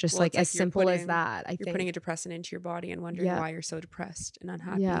 And that's just like as simple as that. I think you're putting a depressant into your body and wondering why you're so depressed and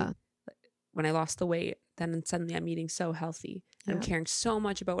unhappy. When I lost the weight, then suddenly I'm eating so healthy and I'm caring so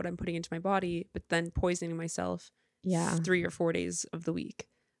much about what I'm putting into my body, but then poisoning myself 3 or 4 days of the week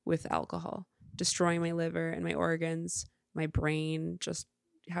with alcohol, destroying my liver and my organs, my brain, just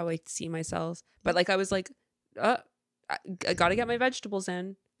how I see myself. But like, I was like, I gotta get my vegetables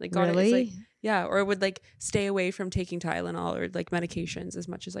in. Like, really? Or I would like stay away from taking Tylenol or like medications as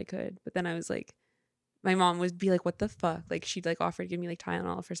much as I could. But then I was like, my mom would be like, what the fuck? Like, she'd like offer to give me like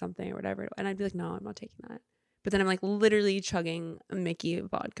Tylenol for something or whatever. And I'd be like, no, I'm not taking that. But then I'm like literally chugging a Mickey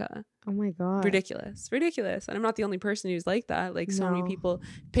vodka. Oh my God. Ridiculous. And I'm not the only person who's like that. Like, so many people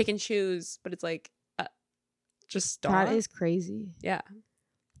pick and choose, but it's like, just stop. That is crazy. Yeah.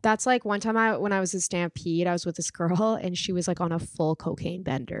 That's like one time when I was in Stampede, I was with this girl and she was like on a full cocaine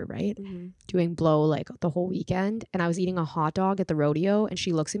bender, right? Doing blow like the whole weekend. And I was eating a hot dog at the rodeo and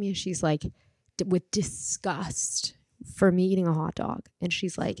she looks at me and she's like, with disgust for me eating a hot dog. And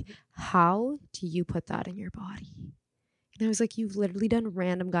she's like, how do you put that in your body? And I was like, you've literally done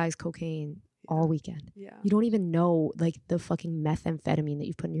random guys cocaine all weekend. You don't even know like the fucking methamphetamine that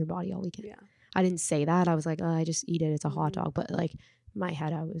you've put in your body all weekend. I didn't say that. I was like, oh, I just eat it. It's a hot dog. But like in my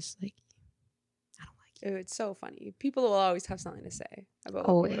head, I was like, I don't like it. It's so funny. People will always have something to say about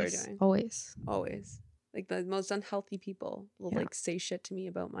what people are doing. Always. Like, the most unhealthy people will like say shit to me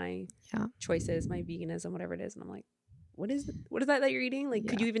about my choices, my veganism, whatever it is. And I'm like, what is that you're eating? Like,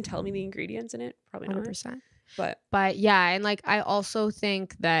 could you even tell me the ingredients in it? Probably not. 100%. But yeah. And like, I also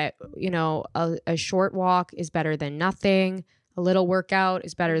think that, you know, a short walk is better than nothing. A little workout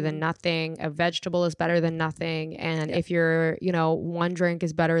is better than nothing. A vegetable is better than nothing. And if you're, you know, one drink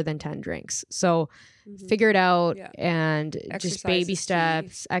is better than 10 drinks. So figure it out and exercise, just baby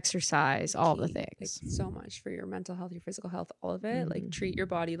steps, exercise, all the things. Like, so much for your mental health, your physical health, all of it. Like, treat your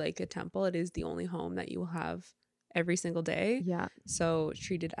body like a temple. It is the only home that you will have every single day. Yeah. So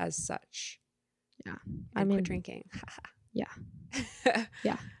treat it as such. Yeah. And quit drinking. Yeah.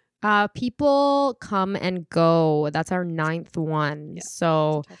 People come and go. That's our 9th one.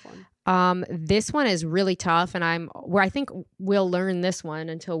 So this one is really tough, and I think we'll learn this one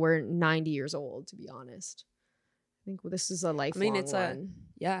until we're 90 years old, to be honest. I think this is a lifelong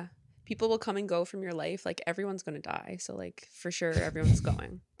one. People will come and go from your life. Like, everyone's gonna die, so like, for sure everyone's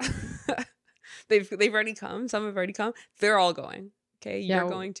going. They've already come. Some have already come. They're all going. Okay, you're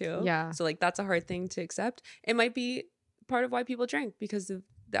going to. So like, that's a hard thing to accept. It might be part of why people drink, because of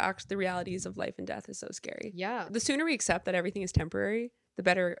the realities of life and death is so scary. The sooner we accept that everything is temporary, the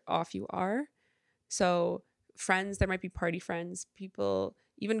better off you are. So friends, there might be party friends, people,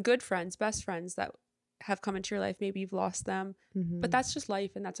 even good friends, best friends that have come into your life. Maybe you've lost them, but that's just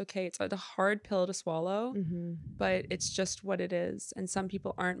life, and that's okay. It's a hard pill to swallow, but it's just what it is. And some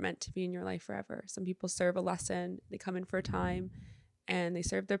people aren't meant to be in your life forever. Some people serve a lesson. They come in for a time and they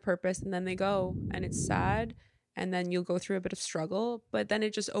serve their purpose, and then they go, and it's sad. And then you'll go through a bit of struggle, but then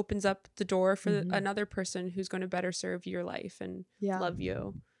it just opens up the door for another person who's going to better serve your life and love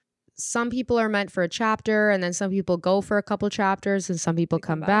you. some people are meant for a chapter, and then some people go for a couple chapters, and some people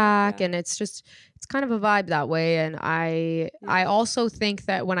come back, and it's kind of a vibe that way. And I also think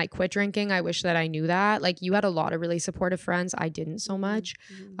that when I quit drinking, I wish that I knew that. Like, you had a lot of really supportive friends. I didn't so much.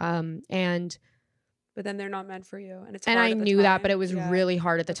 But then they're not meant for you. And I knew that, but it was really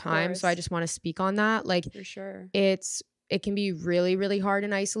hard at the time. So I just want to speak on that. Like, for sure. It can be really, really hard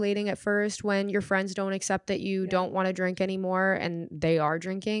and isolating at first when your friends don't accept that you don't want to drink anymore and they are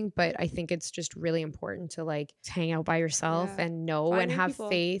drinking. But I think it's just really important to like hang out by yourself and know and have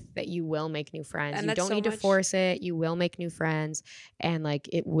faith that you will make new friends. And you don't need to force it. You will make new friends, and like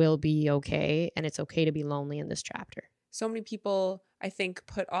it will be okay. And it's okay to be lonely in this chapter. So many people, I think,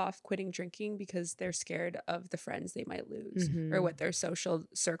 put off quitting drinking because they're scared of the friends they might lose or what their social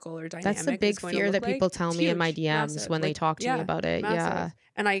circle or dynamic is. That's a big fear that people tell me in my DMs when they talk to me about it. Massive. Yeah.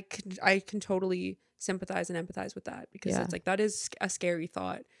 And I can totally sympathize and empathize with that, because it's like, that is a scary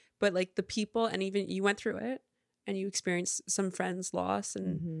thought. But like the people, and even you went through it and you experienced some friends loss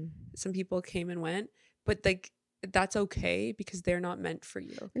and some people came and went, but like, that's okay, because they're not meant for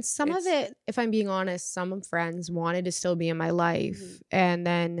you. And some of it, if I'm being honest, some friends wanted to still be in my life, and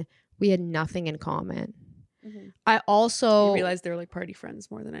then we had nothing in common. I also realized they were like party friends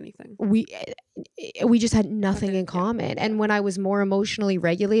more than anything. We just had nothing in common. And when I was more emotionally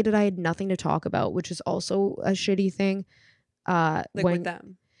regulated, I had nothing to talk about, which is also a shitty thing. With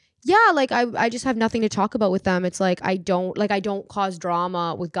them. Yeah, like I just have nothing to talk about with them. It's like I don't cause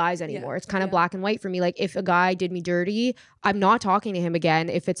drama with guys anymore. It's kind of black and white for me. Like, if a guy did me dirty, I'm not talking to him again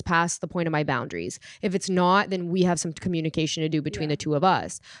if it's past the point of my boundaries. If it's not, then we have some communication to do between the two of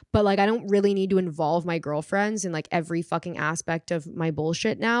us. But like, I don't really need to involve my girlfriends in like every fucking aspect of my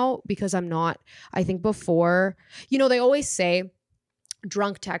bullshit now, because I'm not. I think before, they always say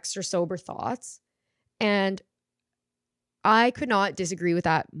drunk texts or sober thoughts, and I could not disagree with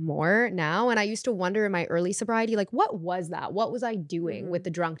that more now. And I used to wonder in my early sobriety, like, what was that? What was I doing with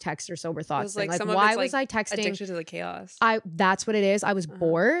the drunk text or sober thoughts thing? Like, why was I texting? Addiction to the chaos. That's what it is. I was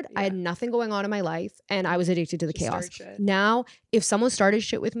bored. I had nothing going on in my life, and I was addicted to the chaos. Now, if someone started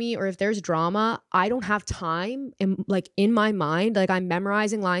shit with me, or if there's drama, I don't have time. In my mind, like, I'm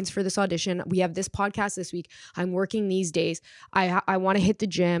memorizing lines for this audition. We have this podcast this week. I'm working these days. I want to hit the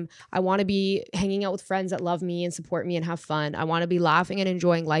gym. I want to be hanging out with friends that love me and support me and have fun. I want to be laughing and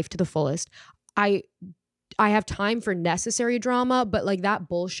enjoying life to the fullest. I have time for necessary drama, but like that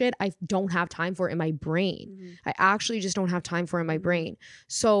bullshit, I don't have time for in my brain. I actually just don't have time for in my brain.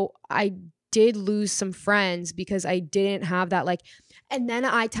 So I did lose some friends because I didn't have that, like, and then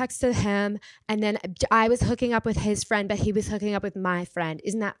I texted him, and then I was hooking up with his friend, but he was hooking up with my friend.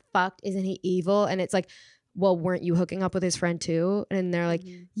 Isn't that fucked? Isn't he evil? And it's like, well, weren't you hooking up with his friend too? And they're like,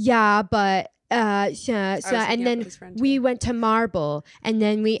 yeah, but and then we went to Marble, and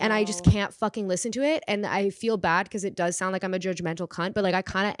then and I just can't fucking listen to it, and I feel bad because it does sound like I'm a judgmental cunt, but like I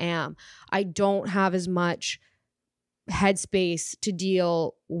kind of am. I don't have as much headspace to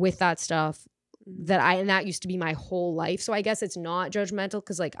deal with that stuff and that used to be my whole life. So I guess it's not judgmental,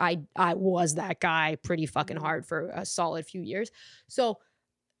 because like I was that guy pretty fucking hard for a solid few years. So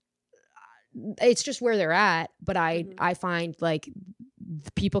it's just where they're at. But I find like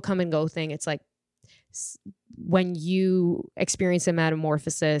the people come and go thing, it's like when you experience a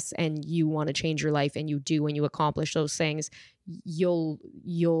metamorphosis and you want to change your life, and you do, and you accomplish those things,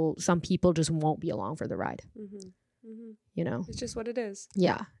 some people just won't be along for the ride. It's just what it is.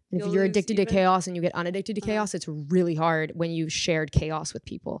 Yeah. And if you're addicted to chaos and you get unaddicted to chaos, it's really hard when you've shared chaos with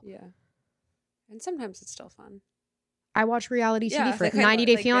people. Yeah. And sometimes it's still fun. I watch reality TV for 90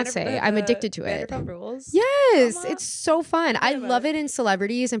 Day Fiance. I'm addicted to it. Yes, it's so fun. I love it in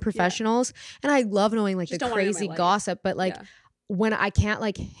celebrities and professionals, and I love knowing like the crazy gossip. But like when I can't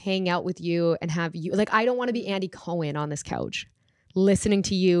like hang out with you and have you, like, I don't want to be Andy Cohen on this couch listening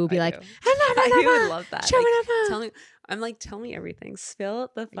to you be like, I would love that. Tell me everything.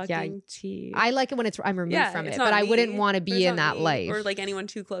 Spill the fucking tea. I like it when I'm removed from it, but I wouldn't want to be in that life. Or like anyone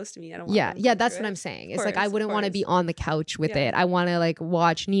too close to me. I don't want Yeah, that's what I'm saying. It's like I wouldn't want to be on the couch with it. I want to like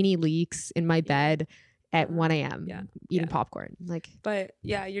watch Nene Leakes in my bed at 1 a.m. eating popcorn. But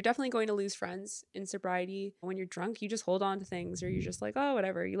yeah, you're definitely going to lose friends in sobriety. When you're drunk, you just hold on to things, or you're just like, oh,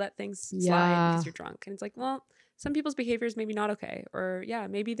 whatever. You let things slide because you're drunk. And it's like, well, some people's behavior is maybe not okay. Or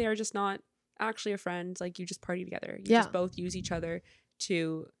maybe they're just not actually a friend. Like, you just party together. You just both use each other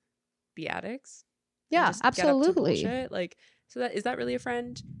to be addicts. Yeah, absolutely. Like, so is that really a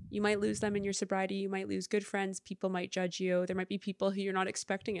friend? You might lose them in your sobriety. You might lose good friends. People might judge you. There might be people who you're not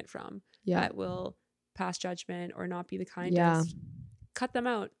expecting it from that will pass judgment or not be the kindest. Cut them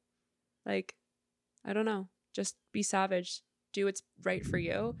out. Like, I don't know. Just be savage. Do what's right for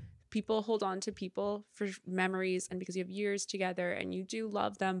you. people hold on to people for memories and because you have years together and you do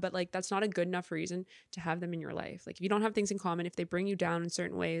love them, but like that's not a good enough reason to have them in your life. Like if you don't have things in common, if they bring you down in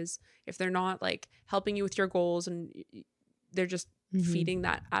certain ways, if they're not like helping you with your goals and they're just feeding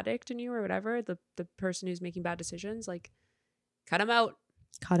that addict in you or whatever, the person who's making bad decisions, like cut them out.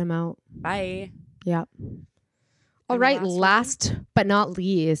 Bye. Yeah. All right, last but not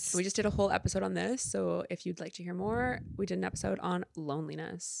least, we just did a whole episode on this. So if you'd like to hear more, we did an episode on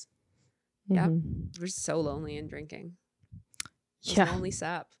loneliness. Yeah, we're so lonely and drinking. Lonely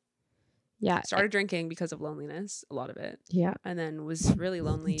sap. Yeah, started drinking because of loneliness, a lot of it. Yeah, and then was really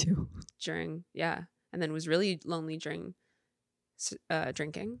lonely during. Yeah, and then was really lonely during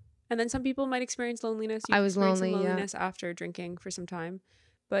drinking. And then some people might experience loneliness. I was lonely. Loneliness after drinking for some time,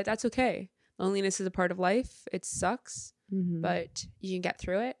 but that's okay. Loneliness is a part of life. It sucks, but you can get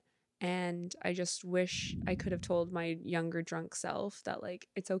through it. And I just wish I could have told my younger drunk self that like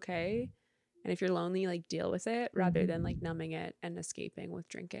it's okay. And if you're lonely, like deal with it rather than like numbing it and escaping with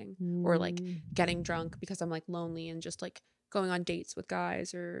drinking or like getting drunk because I'm like lonely and just like going on dates with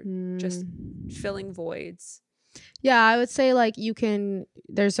guys or just filling voids. Yeah, I would say like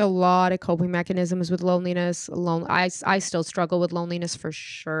there's a lot of coping mechanisms with loneliness. I still struggle with loneliness for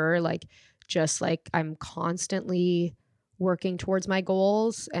sure. Like just like I'm constantly working towards my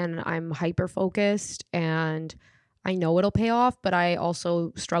goals and I'm hyper focused and I know it'll pay off, but I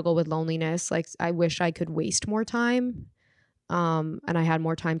also struggle with loneliness. Like I wish I could waste more time. And I had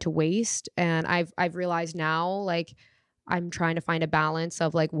more time to waste. And I've realized now, like I'm trying to find a balance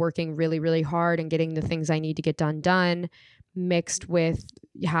of like working really, really hard and getting the things I need to get done mixed with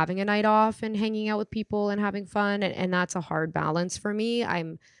having a night off and hanging out with people and having fun. And that's a hard balance for me.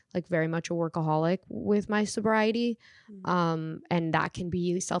 I'm like very much a workaholic with my sobriety. And that can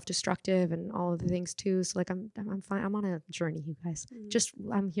be self-destructive and all of the things too. So like I'm fine. I'm on a journey, you guys. Just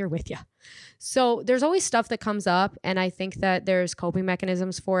I'm here with you. So there's always stuff that comes up and I think that there's coping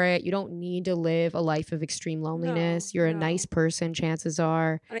mechanisms for it. You don't need to live a life of extreme loneliness. You're a nice person, chances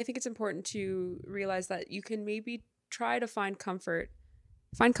are. And I think it's important to realize that you can maybe try to find comfort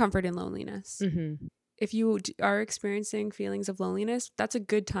in loneliness. If you are experiencing feelings of loneliness, that's a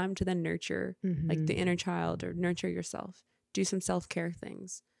good time to then nurture like the inner child or nurture yourself. Do some self-care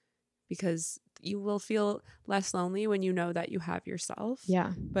things because you will feel less lonely when you know that you have yourself.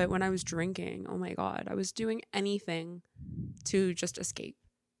 Yeah. But when I was drinking, oh my God, I was doing anything to just escape.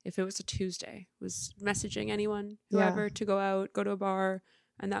 If it was a Tuesday, was messaging anyone, whoever, to go out, go to a bar.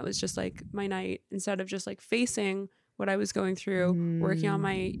 And that was just like my night instead of just like facing what I was going through, working on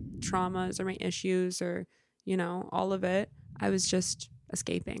my traumas or my issues or, you know, all of it. I was just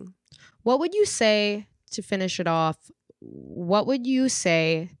escaping. What would you say to finish it off? What would you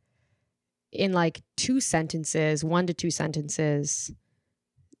say in like 1 to 2 sentences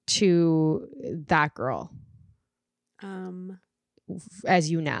to that girl? As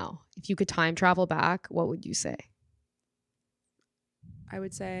you now, if you could time travel back, what would you say? I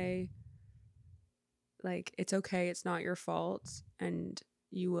would say, like, it's okay. It's not your fault. And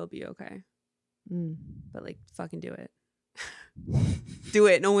you will be okay. But, like, fucking do it. Do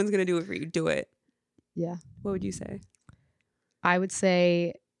it. No one's going to do it for you. Do it. Yeah. What would you say? I would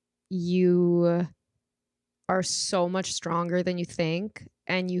say you are so much stronger than you think.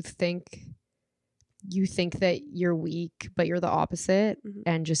 And you think that you're weak, but you're the opposite.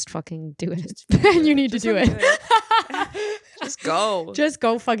 And just fucking do it. And you need to do it. Just go. Just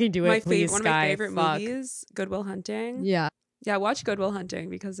go fucking do it, please, One of my favorite movies, Good Will Hunting. Yeah. Yeah, watch Good Will Hunting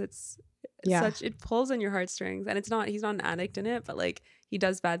because it's such, it pulls on your heartstrings. And he's not an addict in it, but like he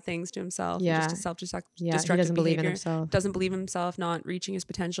does bad things to himself. Yeah. Just a self-destructive he doesn't believe in himself. Doesn't believe in himself, not reaching his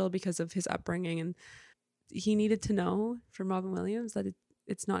potential because of his upbringing. And he needed to know from Robin Williams that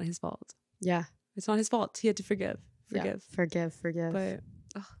it's not his fault. Yeah. It's not his fault. He had to forgive. Yeah. Forgive. But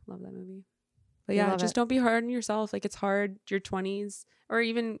love that movie. But yeah, just don't be hard on yourself. Like it's hard, your 20s or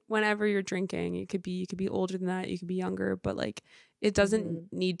even whenever you're drinking. You could be older than that. You could be younger, but like it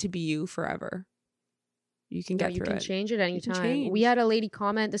doesn't need to be you forever. You can get through it. You can change it anytime. We had a lady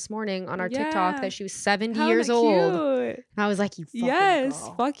comment this morning on our TikTok that she was 70 years old. And I was like, you fucking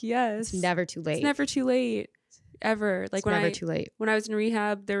girl. Fuck yes. It's never too late. It's never too late. Ever. Like it's never too late. When I was in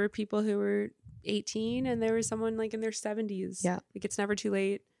rehab, there were people who were 18 and there was someone like in their 70s. Yeah. Like it's never too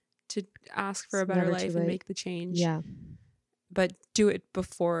late to ask for a better life and make the change. Yeah. But do it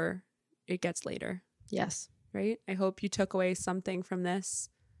before it gets later. Yes. Right? I hope you took away something from this.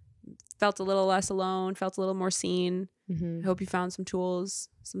 Felt a little less alone, felt a little more seen. I hope you found some tools,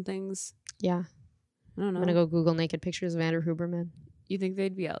 some things. Yeah. I don't know. I'm gonna go Google naked pictures of Andrew Huberman. You think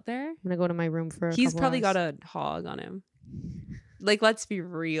they'd be out there? I'm gonna go to my room for He's probably got a hog on him. Like, let's be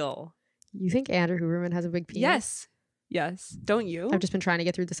real. You think Andrew Huberman has a big penis? Yes. Don't you? I've just been trying to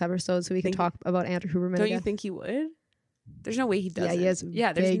get through this episode so we can talk about Andrew Huberman. Don't you think he would? There's no way he doesn't. Yeah, he has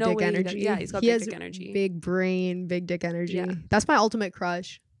there's no way energy. He's got big dick energy. Big brain, big dick energy. Yeah. That's my ultimate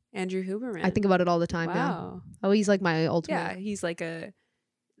crush. Andrew Huberman. I think about it all the time. Wow. Yeah. Oh, he's like my ultimate. Yeah, he's like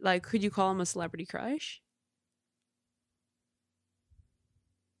could you call him a celebrity crush?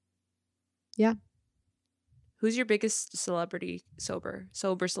 Yeah. Who's your biggest sober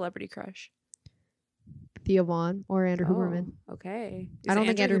celebrity crush? Thea Vaughn or Andrew Huberman. Okay. I don't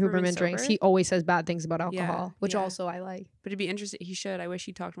think Andrew Huberman drinks. He always says bad things about alcohol, which also I like. But it'd be interesting. He should. I wish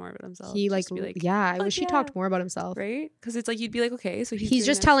he talked more about himself. I wish he talked more about himself. Right? Because it's like you'd be like, okay, so he's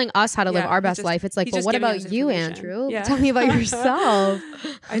just telling us how to live our best life. It's like, but what about you, Andrew? Yeah. Tell me about yourself.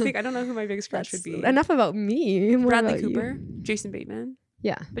 I don't know who my biggest crush would be. Enough about me. Bradley Cooper, Jason Bateman.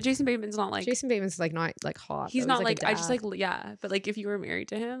 Yeah, but Jason Bateman's not like not like hot. He's not like I just like but like if you were married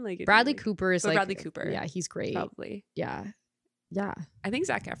to him, like Bradley Cooper is like Bradley Cooper. Yeah, he's great. Probably. Yeah. I think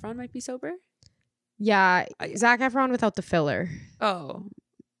Zac Efron might be sober. Yeah, Zac Efron without the filler. Oh,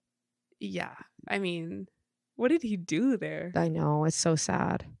 yeah. I mean, what did he do there? I know, it's so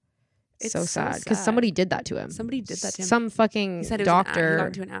sad. It's so sad because somebody did that to him. Some fucking doctor. He got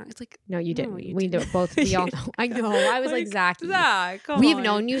into an act. It's like, no, you didn't. We do it both. We all know. I know. I was like Zach. We've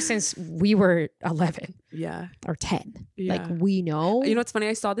known you since we were 11. Yeah. Or 10. Yeah. Like we know. You know what's funny?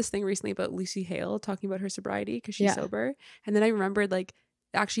 I saw this thing recently about Lucy Hale talking about her sobriety because she's sober, and then I remembered like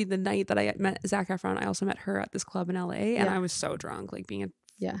actually the night that I met Zac Efron, I also met her at this club in LA, and I was so drunk, like being a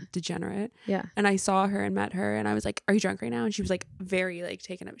degenerate. Yeah. And I saw her and met her and I was like, are you drunk right now? And she was like very like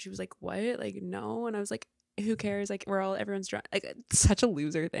taken up. She was like, what? Like, no. And I was like, who cares? Like, everyone's drunk. Like, it's such a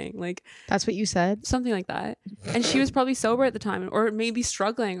loser thing. Like, that's what you said? Something like that. And she was probably sober at the time or maybe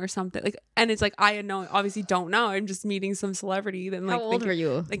struggling or something. Like, and it's like, I obviously don't know. I'm just meeting some celebrity. Then like, how old were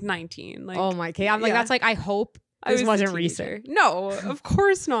you? Like 19. Like, oh my God. I'm like, that's like, I hope this wasn't recent. No, of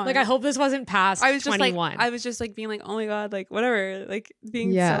course not. Like, I hope this wasn't past 21. I was just like being like, oh my God, like whatever. Like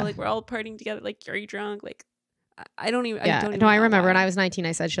being so like we're all partying together. Like, are you drunk? Like, I don't even. Yeah. I remember when I was 19,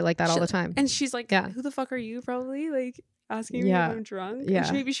 I said shit like that all the time. And she's like, who the fuck are you? Probably like asking me if I'm drunk. Yeah.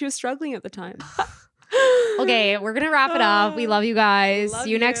 And maybe she was struggling at the time. Okay, we're gonna wrap it up. We love you guys. See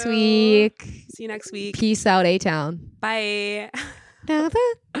you next week. See you next week. Peace out, A-Town. Bye. Oh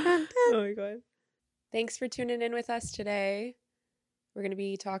my God. Thanks for tuning in with us today. We're going to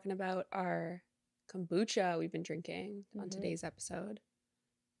be talking about our kombucha we've been drinking on today's episode.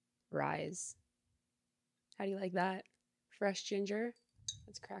 Rise. How do you like that? Fresh ginger.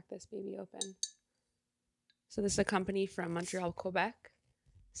 Let's crack this baby open. So this is a company from Montreal, Quebec.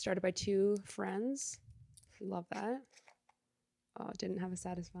 Started by two friends. We love that. Oh, it didn't have a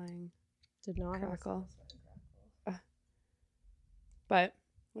satisfying crackle. But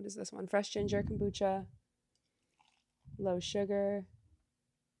what is this one? Fresh ginger kombucha, low sugar,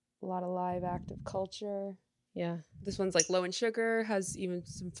 a lot of live active culture. Yeah. This one's like low in sugar, has even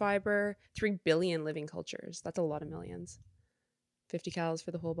some fiber, 3 billion living cultures. That's a lot of millions. 50 calories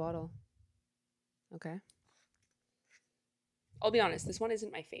for the whole bottle. Okay. I'll be honest, this one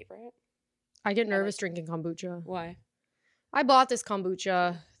isn't my favorite. I get nervous drinking kombucha. Why? I bought this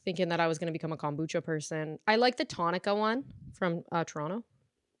kombucha thinking that I was going to become a kombucha person. I like the Tonica one from Toronto.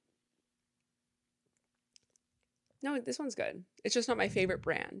 No, this one's good. It's just not my favorite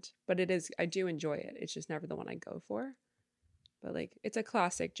brand, but it is. I do enjoy it. It's just never the one I go for. But like, it's a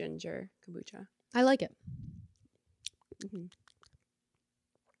classic ginger kombucha. I like it. Mm-hmm.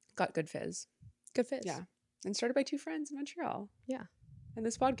 Got good fizz. Good fizz. Yeah. And started by two friends in Montreal. Yeah. And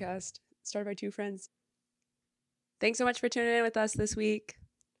this podcast started by two friends. Thanks so much for tuning in with us this week.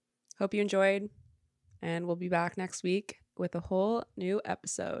 Hope you enjoyed. And we'll be back next week with a whole new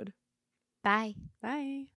episode. Bye. Bye.